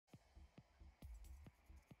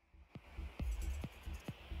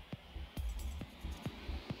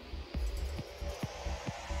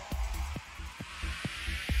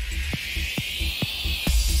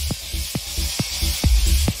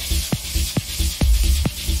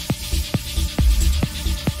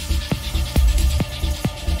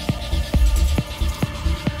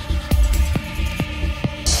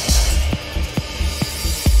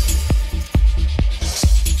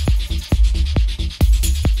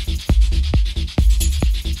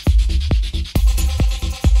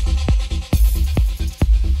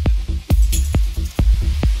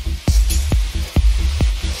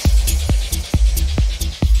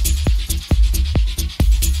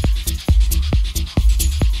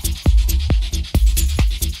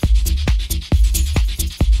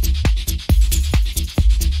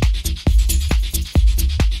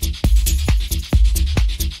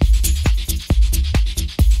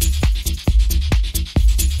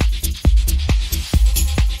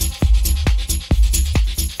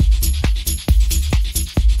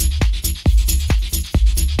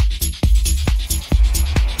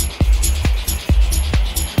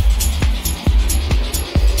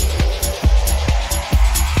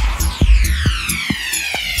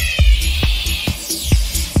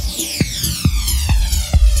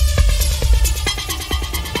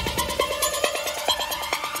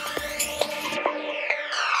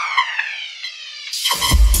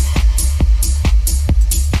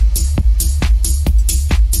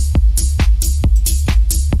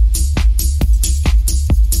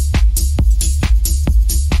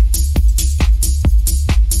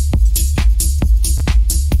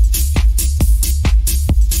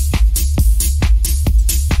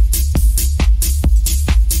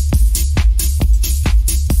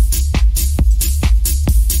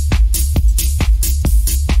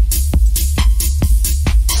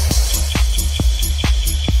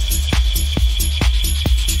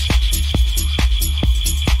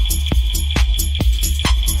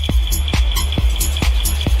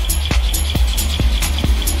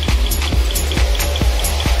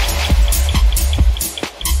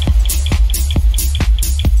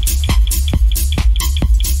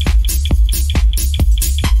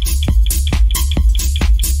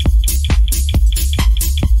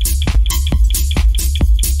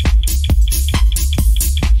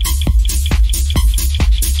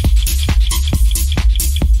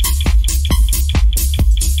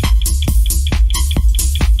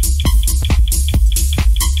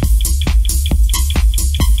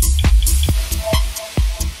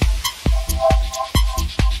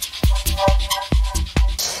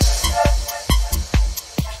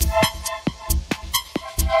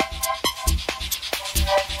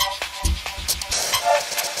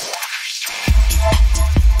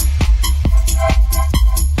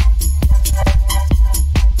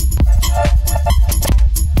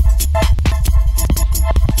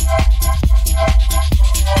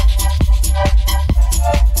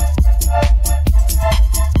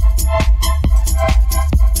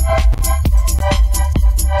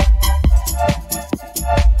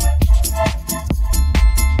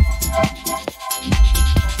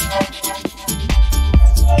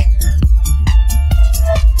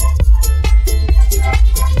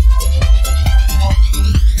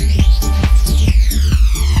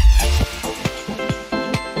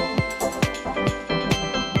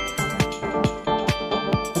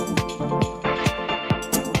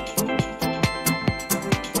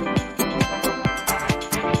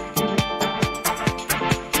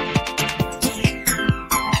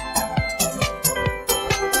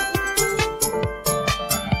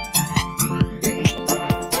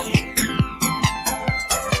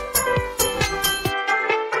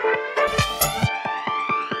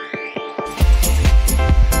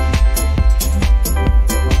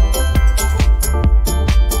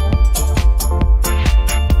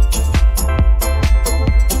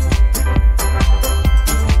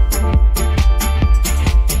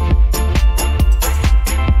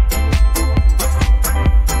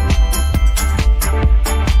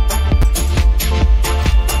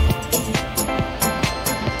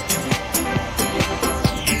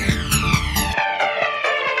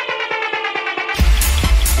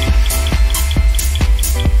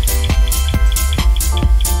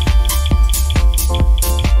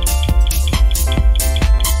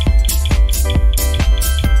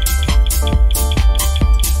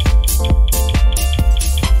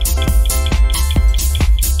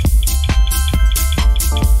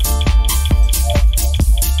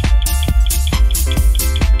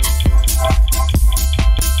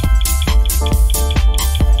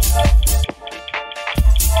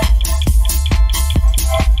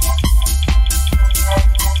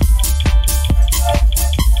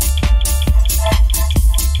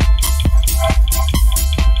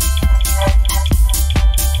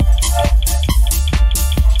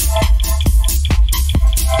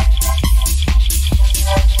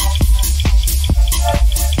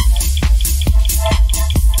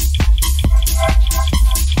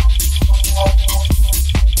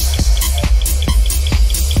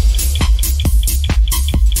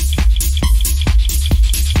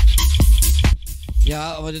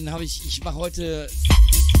Ja, aber dann habe ich mache heute,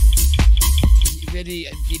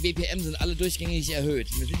 die BPM sind alle durchgängig erhöht.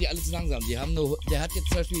 Mir sind die alle zu langsam. Die haben nur, der hat jetzt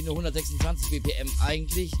zum Beispiel nur 126 BPM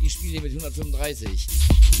eigentlich. Ich spiele den mit 135.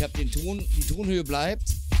 Ich habe den Ton, die Tonhöhe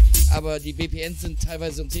bleibt, aber die BPM sind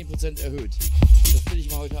teilweise um 10% erhöht. Das will ich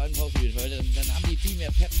mal heute Abend ausprobieren, weil dann haben die viel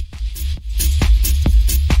mehr Pep.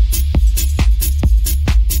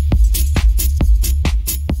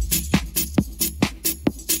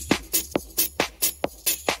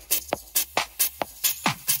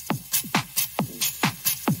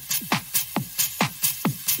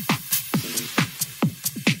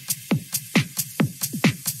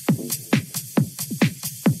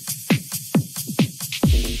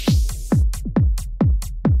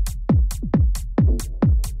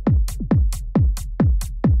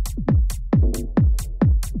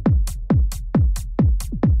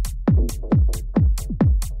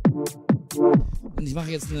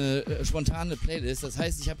 mache jetzt eine spontane Playlist. Das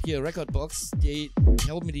heißt, ich habe hier Recordbox, ich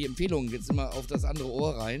hau mir die Empfehlungen jetzt immer auf das andere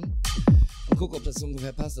Ohr rein und gucke, ob das so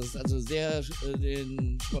ungefähr passt. Das ist also sehr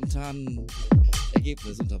den spontanen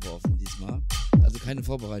Ergebnis unterworfen diesmal. Also keine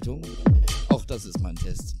Vorbereitung. Auch das ist mein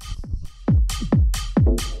Test.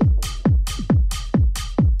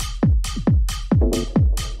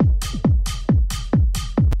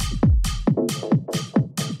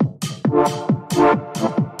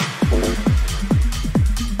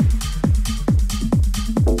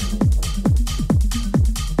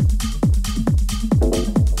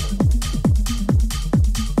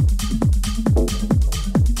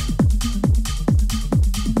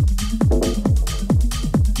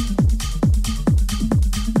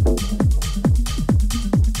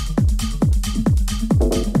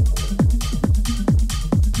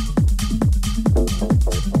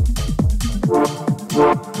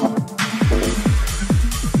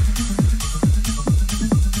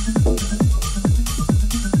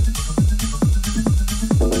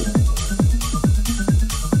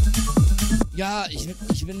 Ja, ich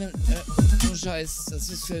bin so Scheiß, das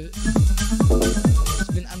ist für... Ich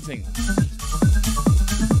bin Anfänger.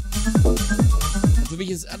 Und für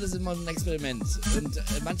mich ist alles immer ein Experiment. Und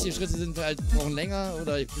manche Schritte sind halt, brauchen länger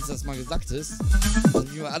oder bis das mal gesagt ist. Das habe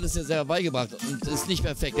ich mir alles ja selber beigebracht und ist nicht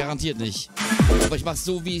perfekt, garantiert nicht. Aber ich mache es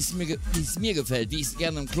so, wie es mir gefällt, wie ich es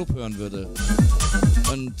gerne im Club hören würde.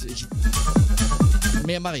 Und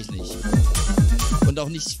mehr mache ich nicht. Und auch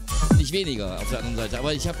nicht weniger auf der anderen Seite.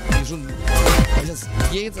 Aber ich habe schon... Hab ich das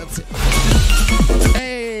jetzt erzählt?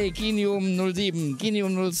 Hey, Genium07,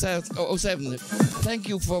 Genium07. Thank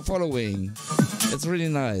you for following. It's really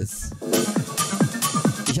nice.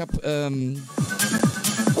 Ich habe,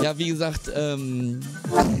 ja, wie gesagt,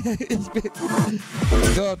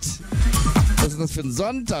 Gott, was ist das für ein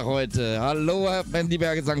Sonntag heute? Hallo, mein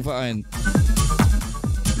lieber Gesangverein.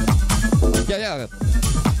 Ja.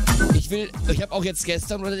 Ich habe auch jetzt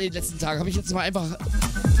gestern oder den letzten Tag habe ich jetzt mal einfach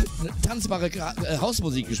tanzbare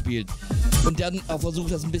Hausmusik gespielt und dann auch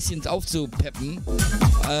versucht, das ein bisschen aufzupeppen.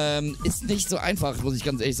 Ist nicht so einfach, muss ich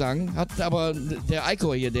ganz ehrlich sagen. Hat aber der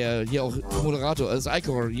Icor hier, der hier auch Moderator ist,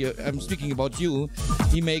 Icor hier, I'm speaking about you,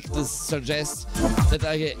 he make this suggest that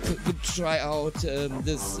I could try out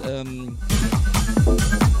this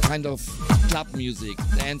kind of club music,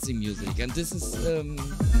 dancing music, and this is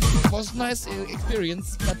was a nice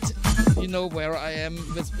experience, but you know where I am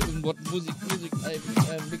with what music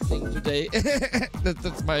I'm mixing today.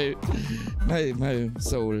 That's my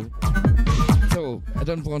soul. So I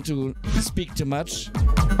don't want to speak too much.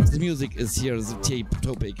 The music is here, the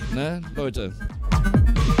topic, ne, Leute.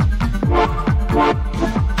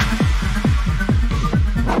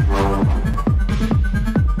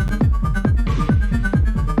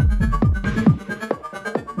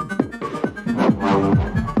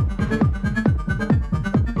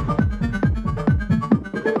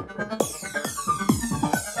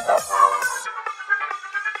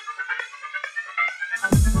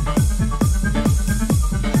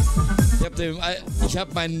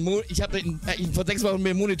 Ich habe vor 6 Wochen mir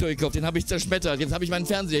einen Monitor gekauft, den habe ich zerschmettert. Jetzt habe ich meinen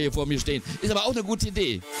Fernseher hier vor mir stehen. Ist aber auch eine gute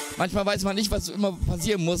Idee. Manchmal weiß man nicht, was immer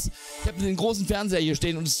passieren muss. Ich habe den großen Fernseher hier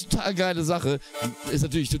stehen und es ist eine total geile Sache. Ist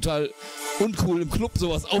natürlich total uncool, im Club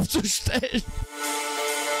sowas aufzustellen.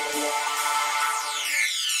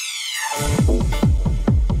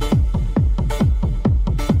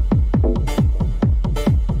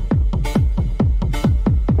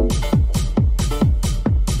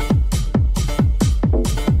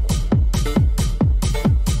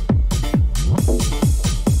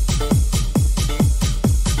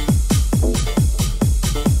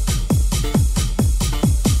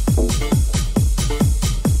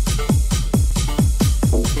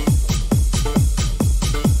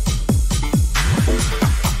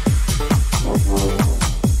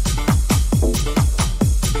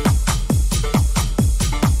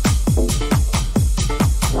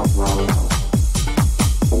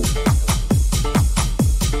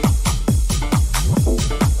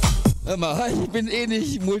 Ich bin eh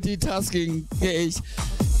nicht multitasking-fähig.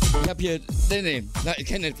 Ich hab hier... Nee,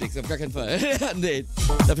 kein Netflix, auf gar keinen Fall. Nee,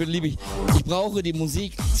 dafür liebe ich. Ich brauche die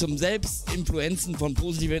Musik zum Selbstinfluenzen von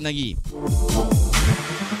positiver Energie.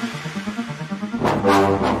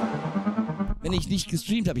 Wenn ich nicht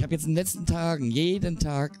gestreamt habe, ich habe jetzt in den letzten Tagen jeden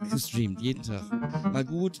Tag gestreamt, jeden Tag. Mal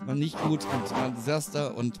gut, mal nicht gut und mal ein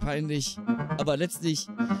Desaster und peinlich. Aber letztlich,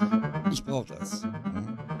 ich brauche das.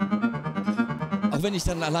 Auch wenn ich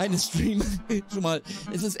dann alleine streame, schon mal,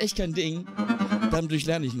 es ist echt kein Ding. Dadurch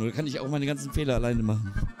lerne ich nur, da kann ich auch meine ganzen Fehler alleine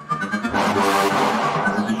machen.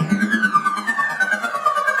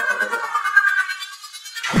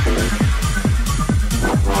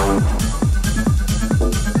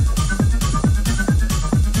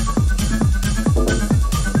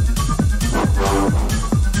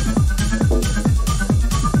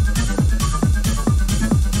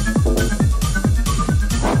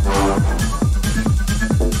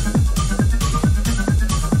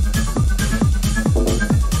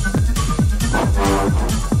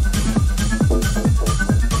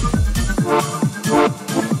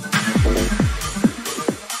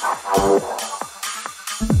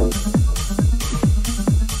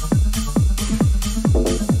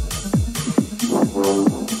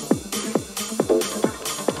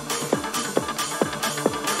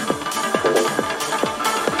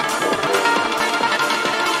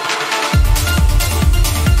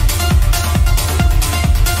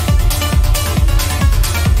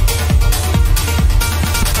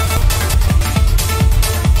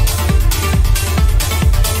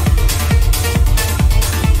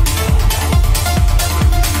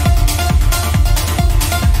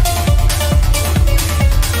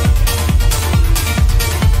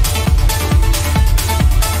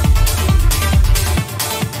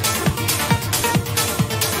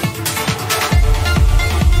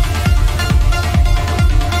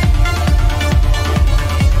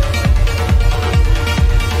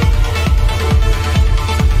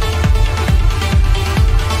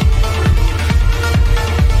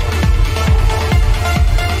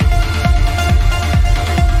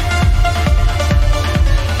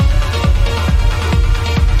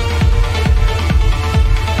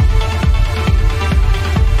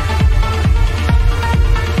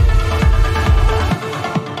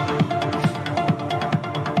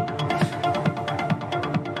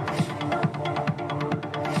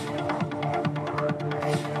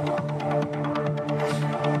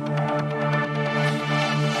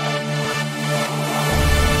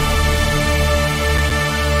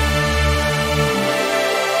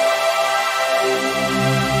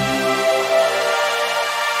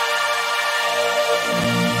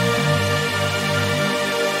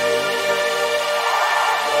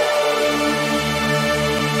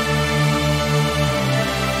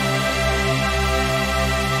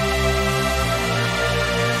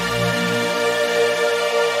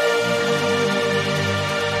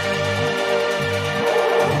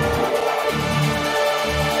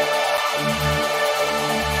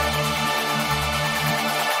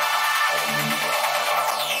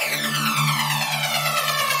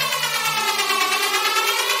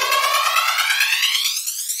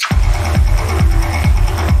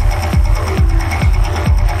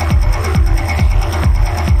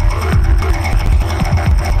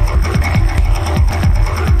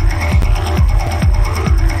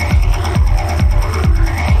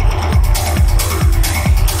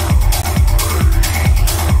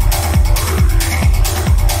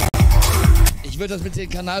 werde das mit den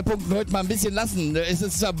Kanalpunkten heute mal ein bisschen lassen. Es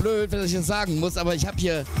ist zwar blöd, wenn ich das sagen muss, aber ich habe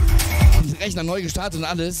hier den Rechner neu gestartet und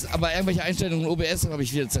alles, aber irgendwelche Einstellungen in OBS habe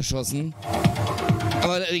ich wieder zerschossen.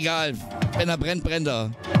 Aber egal, wenn er brennt, brennt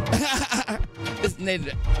er. Nee,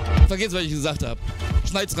 vergiss, was ich gesagt habe.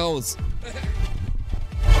 Schneid's raus.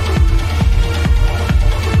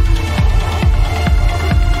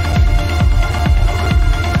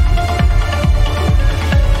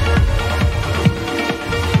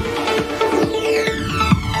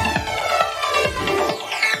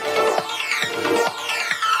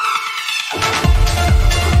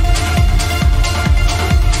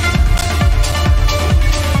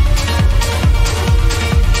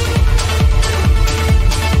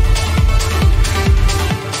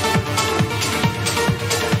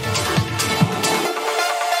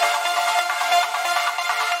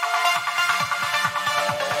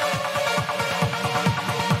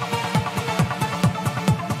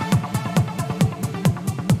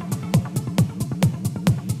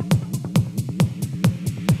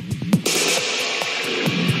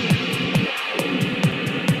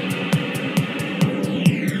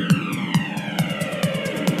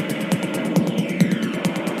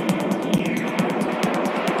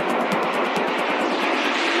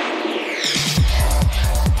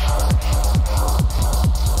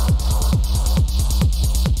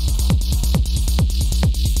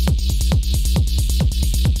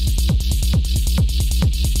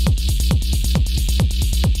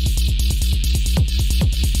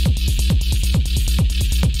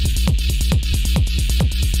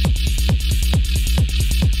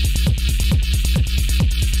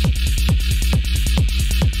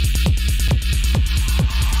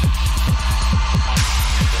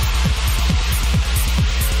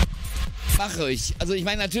 Also ich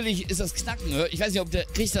meine, natürlich ist das Knacken, ich weiß nicht, ob der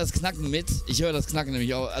kriegt das Knacken mit. Ich höre das Knacken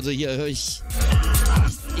nämlich auch. Also hier höre ich,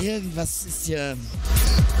 irgendwas ist hier,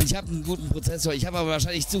 ich habe einen guten Prozessor, ich habe aber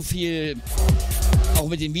wahrscheinlich zu viel, auch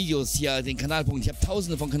mit den Videos hier, den Kanalpunkten. Ich habe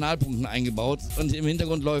tausende von Kanalpunkten eingebaut und im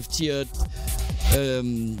Hintergrund läuft hier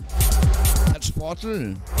Touch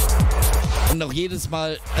Portal. Und auch jedes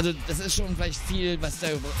Mal, also das ist schon vielleicht viel, was da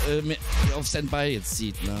auf Standby jetzt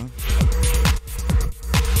zieht, ne?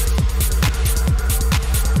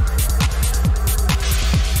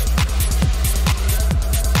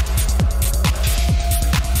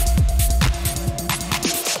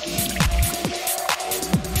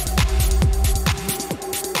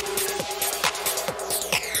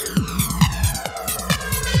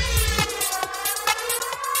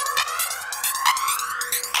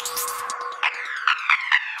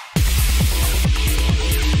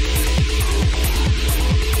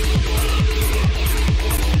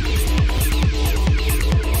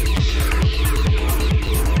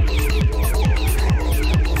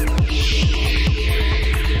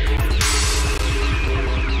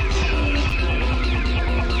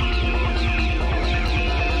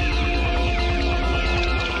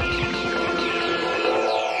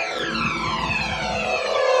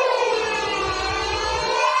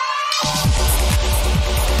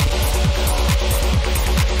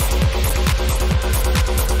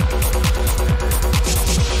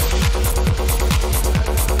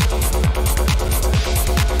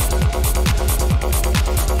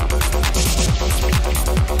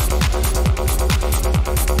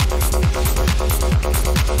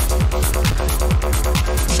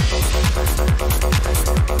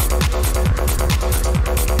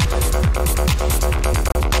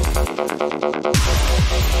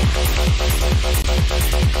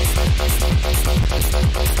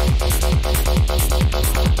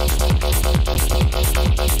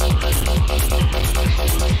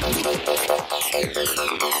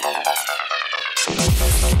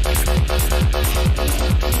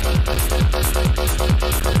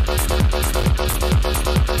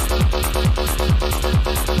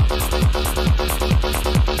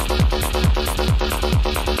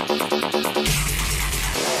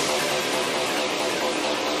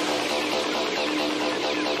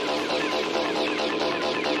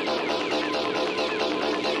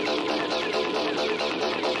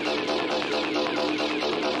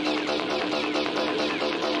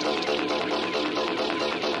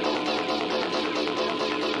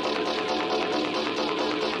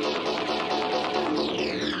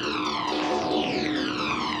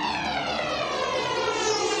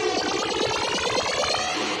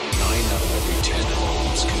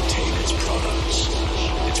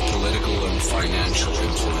 financial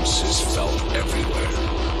influence is felt everywhere.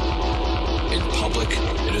 In public,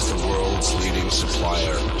 it is the world's leading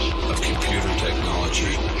supplier of computer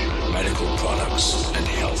technology, medical products, and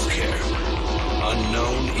healthcare.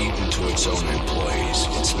 Unknown even to its own employees,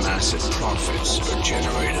 its massive profits are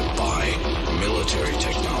generated by military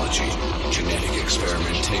technology, genetic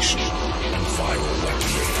experimentation, and viral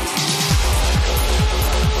weaponry.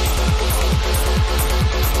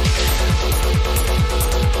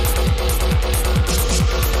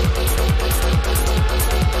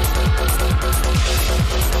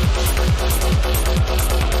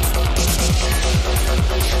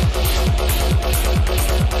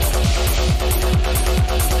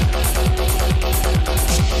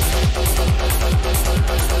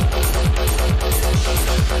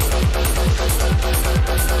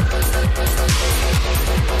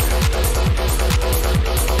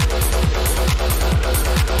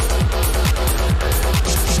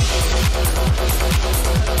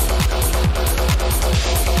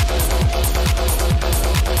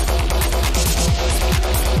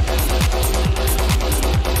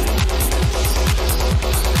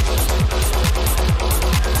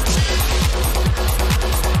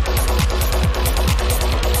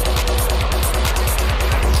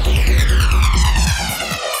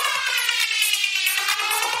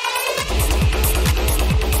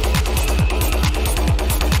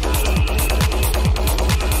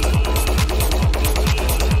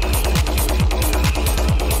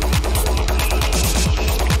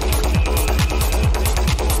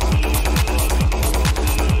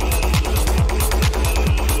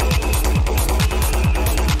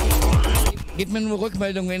 Gebt mir nur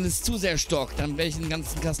Rückmeldung, wenn es zu sehr stockt, dann werde ich den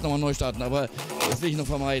ganzen Kasten nochmal neu starten, aber das will ich noch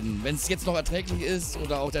vermeiden. Wenn es jetzt noch erträglich ist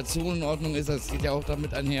oder auch der Ton in Ordnung ist, das geht ja auch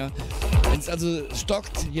damit einher. Wenn es also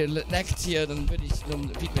stockt, hier laggt hier, dann würde ich um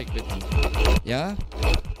Feedback bitten. Ja?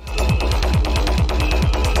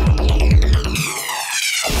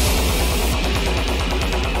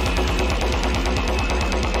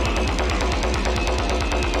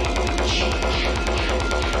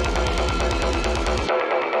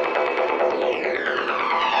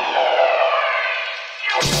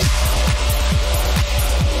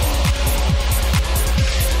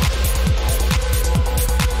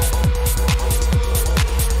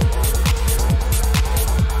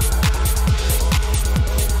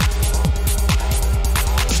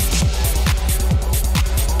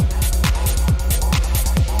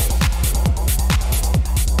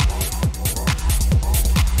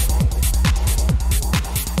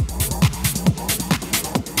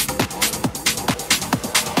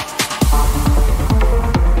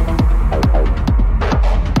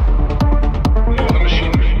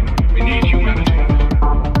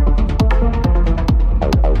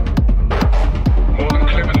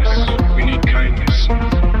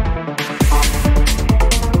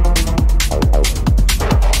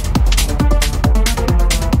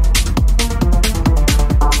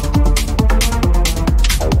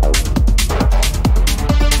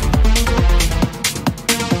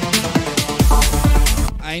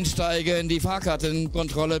 Einsteige in die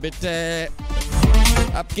Fahrkartenkontrolle, bitte.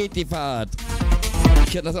 Ab geht die Fahrt.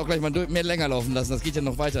 Ich hätte das auch gleich mal mehr länger laufen lassen. Das geht ja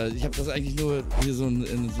noch weiter. Ich habe das eigentlich nur hier so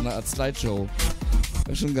in so einer Art Slideshow.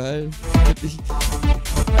 War schon geil. Wirklich.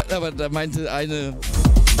 Aber da meinte eine,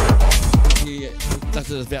 die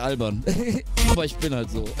dachte, das wäre albern. Aber ich bin halt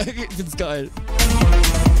so. Ich find's geil.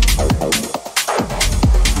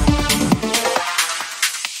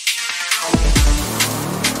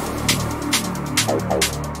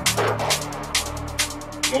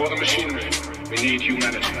 More than machinery, we need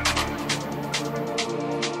humanity.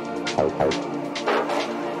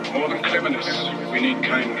 More than cleverness, we need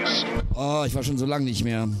kindness. Oh, ich war schon so lange nicht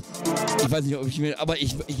mehr. Ich weiß nicht, ob ich mir... Aber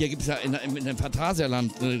hier gibt es ja in dem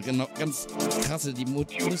Phantasialand eine ganz krasse, die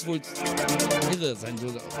muss wohl irre sein, so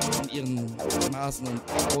in ihren Maßen und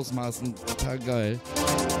Ausmaßen. Total geil.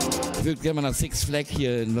 Ich würde gerne mal nach Six Flag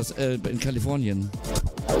hier in Kalifornien.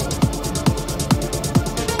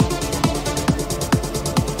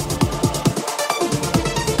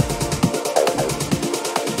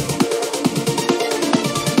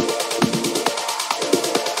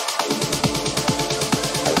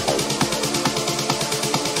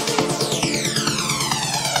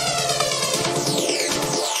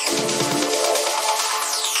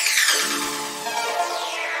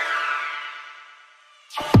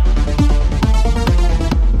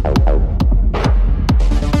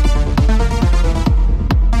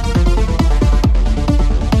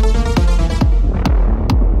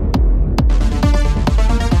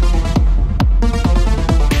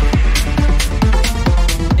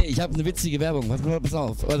 Ich habe eine witzige Werbung. Pass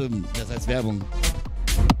auf. Also, das heißt Werbung.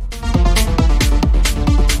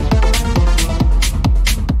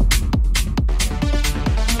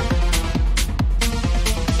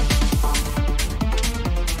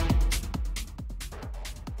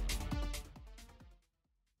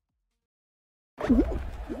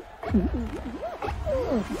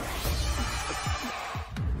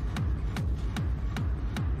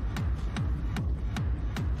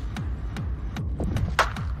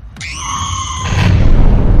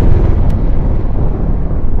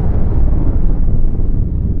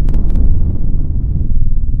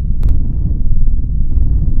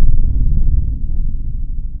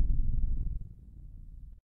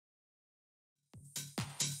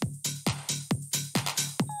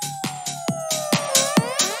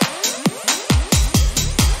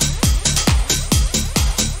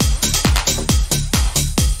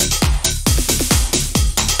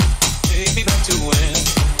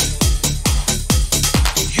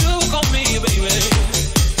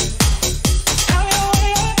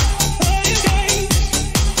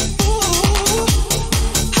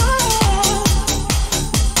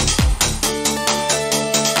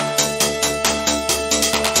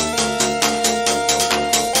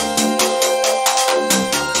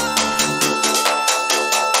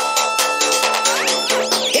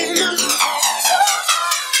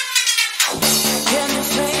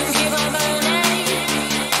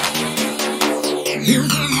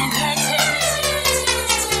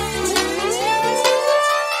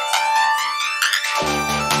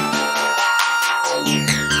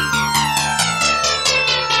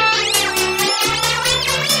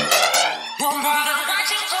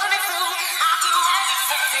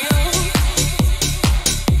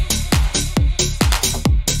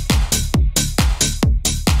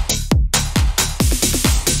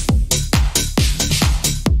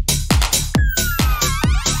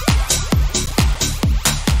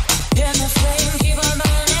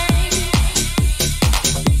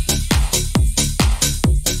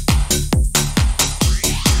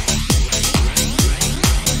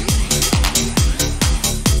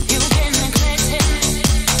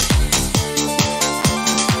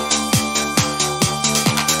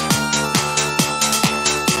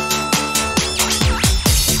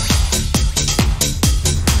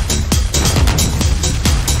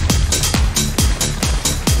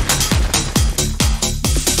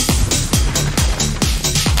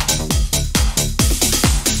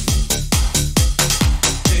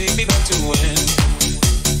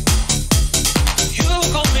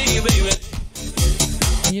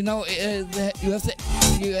 You know,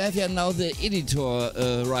 you have here now the editor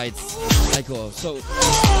rights, Michael. So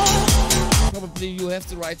probably you have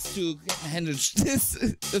the rights to handle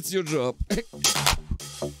this. That's your job.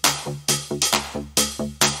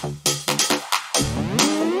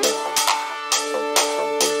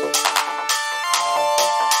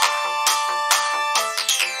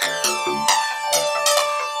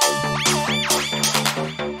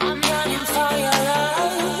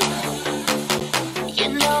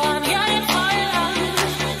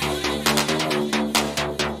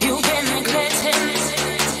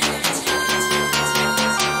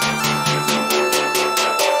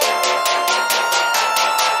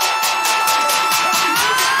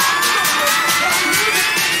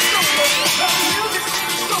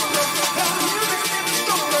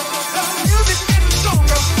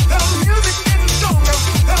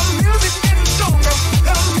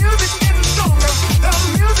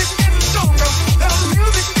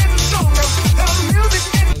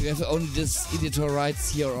 Only this editor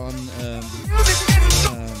rights here on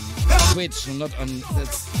Twitch, not on.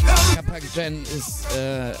 That's Kapak Gen is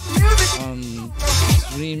on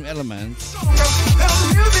Stream Elements.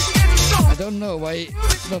 I don't know why it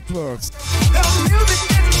not works.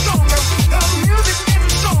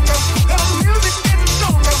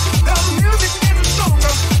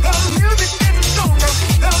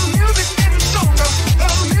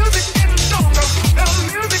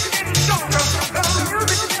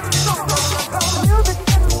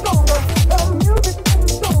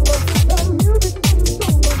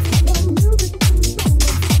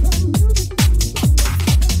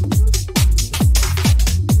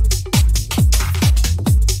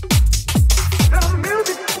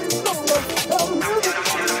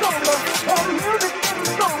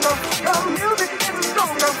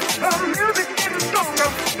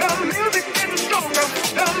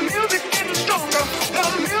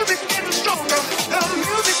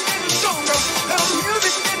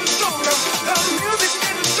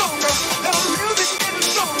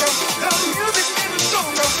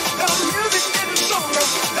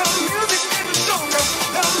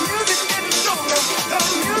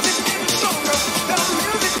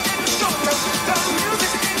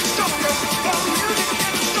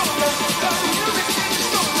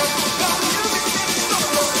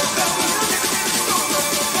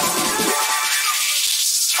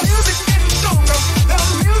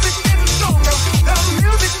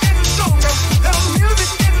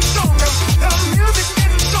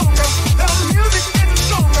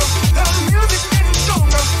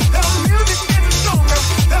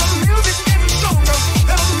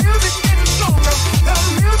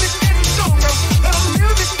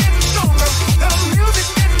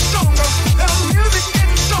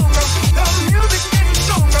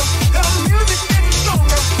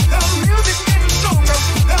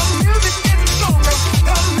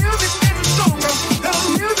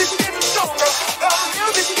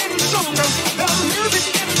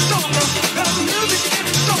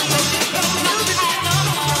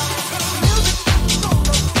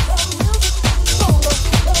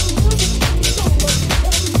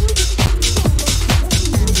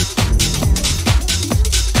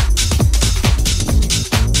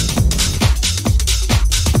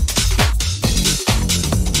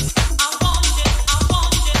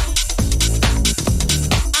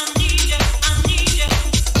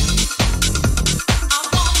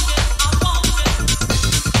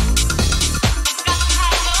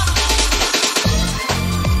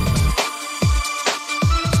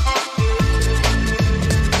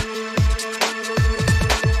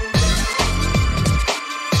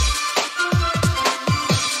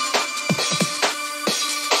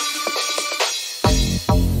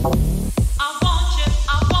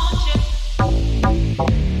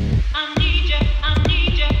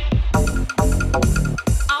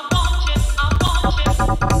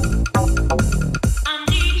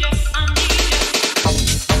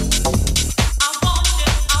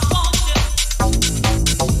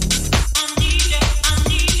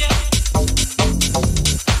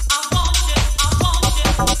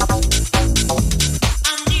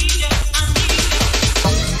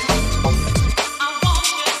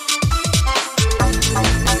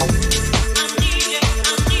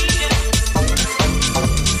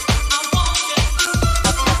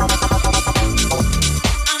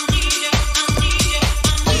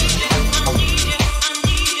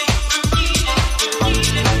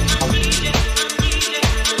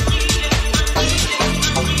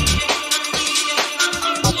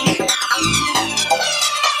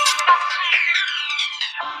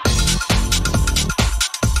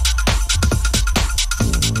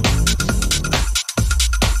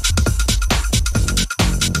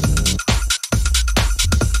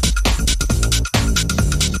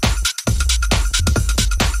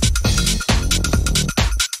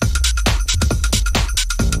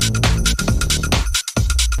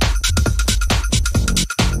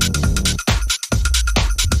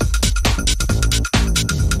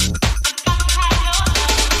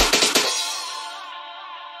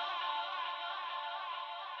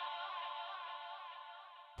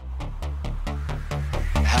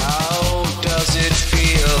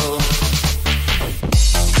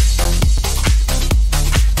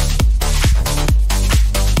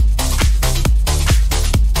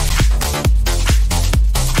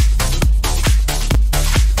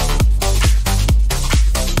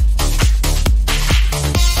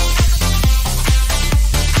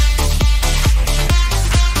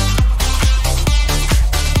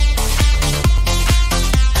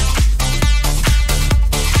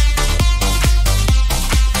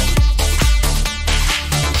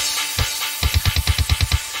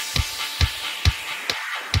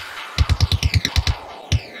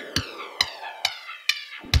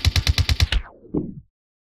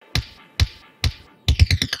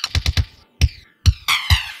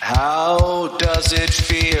 How does it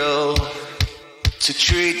feel to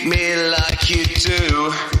treat me like you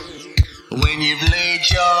do when you've laid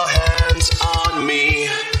your hands on me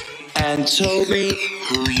and told me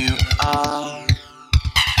who you are?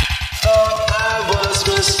 Thought I was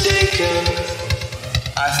mistaken.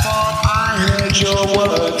 I thought I heard your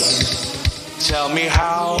words. Tell me,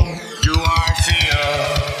 how do I feel?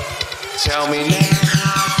 Tell me now,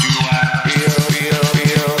 how do I feel? Feel,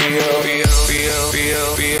 feel, feel, feel, feel, feel, feel, feel,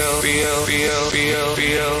 feel,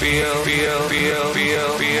 feel, feel, feel, feel,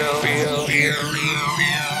 feel, feel, feel, feel, feel.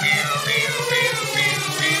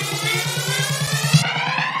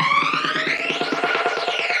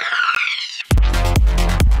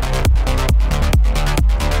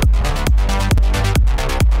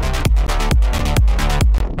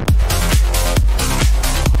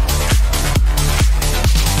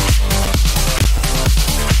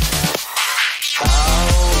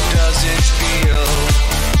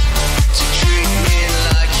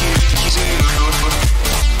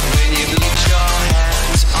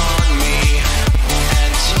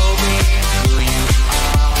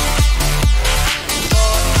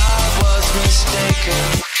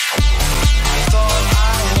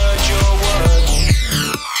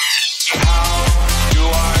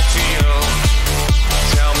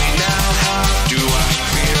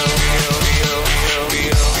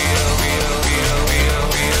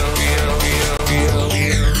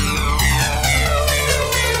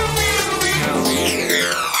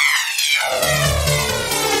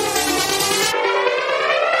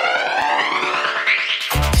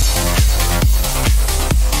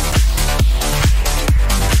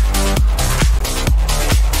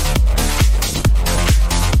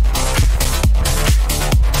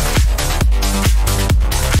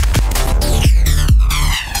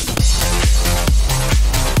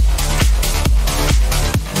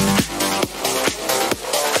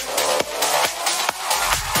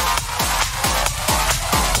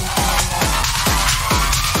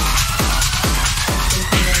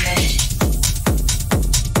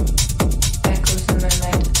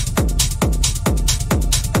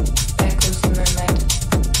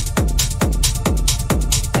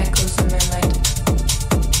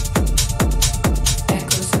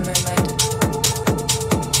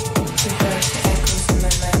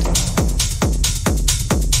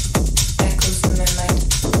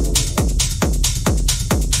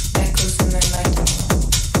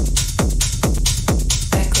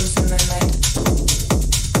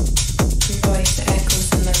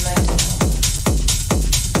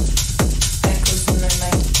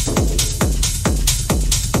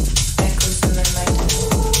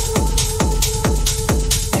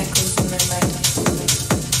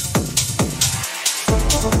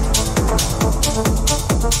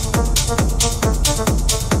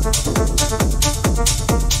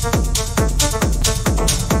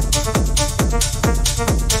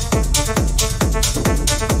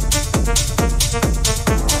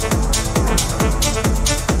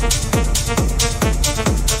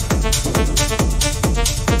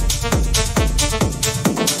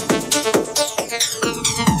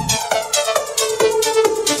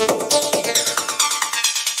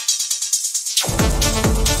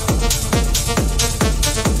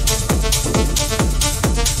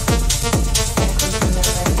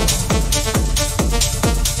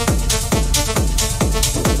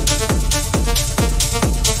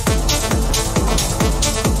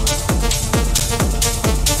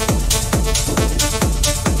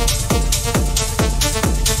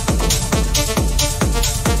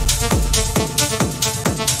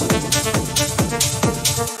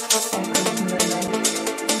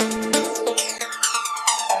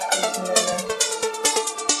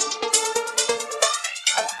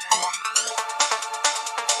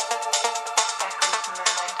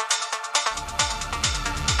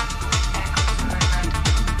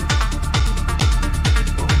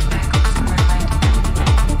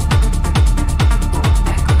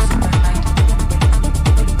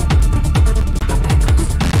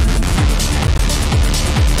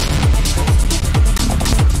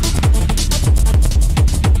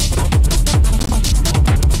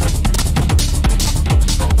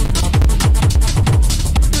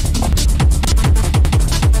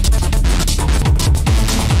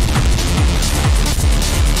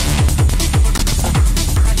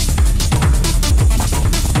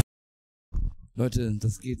 Leute,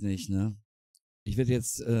 das geht nicht, ne? Ich werde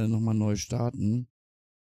jetzt nochmal neu starten.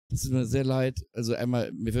 Das tut mir sehr leid. Also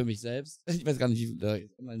einmal für mich selbst. Ich weiß gar nicht, wie viele da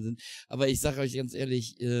jetzt online sind. Aber ich sage euch ganz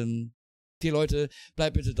ehrlich, 4 Leute,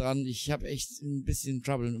 bleibt bitte dran. Ich habe echt ein bisschen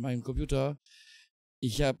Trouble mit meinem Computer.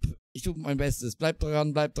 Ich tue mein Bestes. Bleibt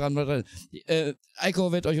dran, bleibt dran, bleibt dran.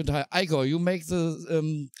 Iko wird euch unterhalten. Iko, you make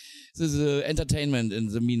the entertainment in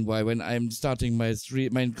the meanwhile when I'm starting my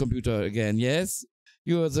computer again, yes?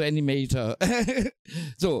 You are the animator.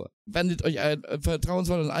 So, wendet euch ein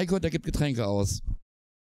vertrauensvollen Iko, der gibt Getränke aus.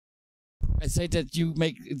 I say that you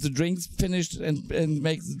make the drinks finished and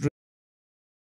make the